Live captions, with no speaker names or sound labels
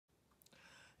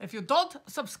If you don't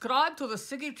subscribe to the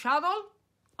Siggie channel,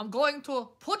 I'm going to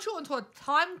put you into a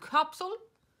time capsule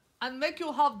and make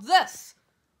you have this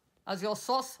as your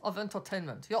source of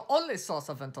entertainment, your only source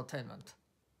of entertainment.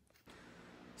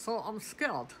 So I'm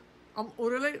scared. I'm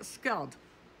really scared.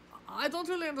 I don't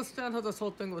really understand how this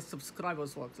whole thing with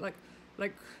subscribers works.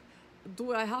 Like,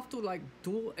 do I have to like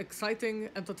do exciting,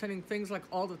 entertaining things like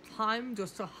all the time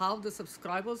just to have the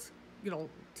subscribers, you know,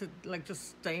 to like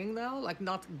just staying there, like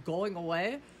not going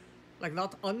away, like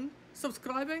not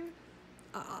unsubscribing?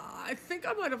 I think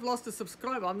I might have lost a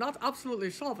subscriber. I'm not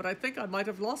absolutely sure, but I think I might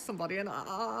have lost somebody, and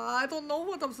I don't know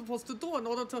what I'm supposed to do in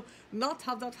order to not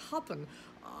have that happen.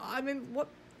 I mean,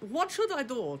 what should I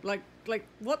do? Like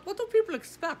what do people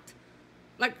expect?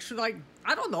 Like, should I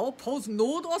don't know, pose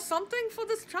nude or something for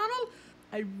this channel?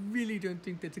 I really don't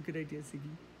think that's a good idea,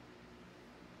 Siggie.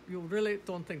 You really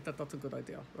don't think that that's a good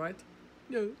idea, right?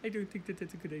 No, I don't think that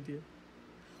that's a good idea.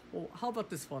 Well, how about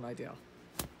this one idea?